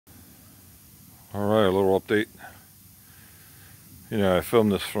Alright, a little update. You know, I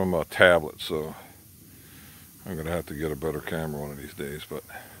filmed this from a tablet, so I'm going to have to get a better camera one of these days. But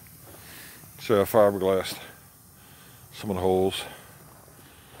so I fiberglassed some of the holes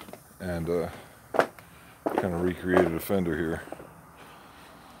and kind of recreated a fender here.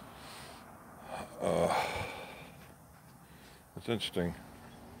 What's interesting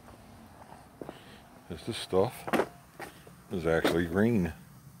is this stuff is actually green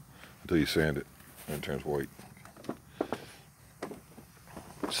until you sand it and it turns white.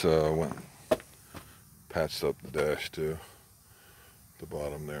 So I went and patched up the dash too, the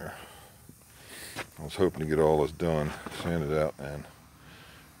bottom there. I was hoping to get all this done, sanded out and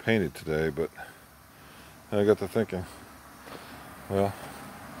painted today, but I got to thinking, well,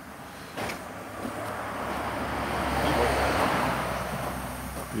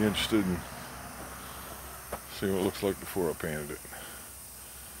 be interested in seeing what it looks like before I painted it.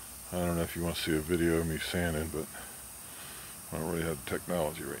 I don't know if you want to see a video of me sanding, but I don't really have the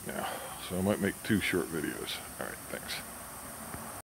technology right now. So I might make 2 short videos. Alright, thanks.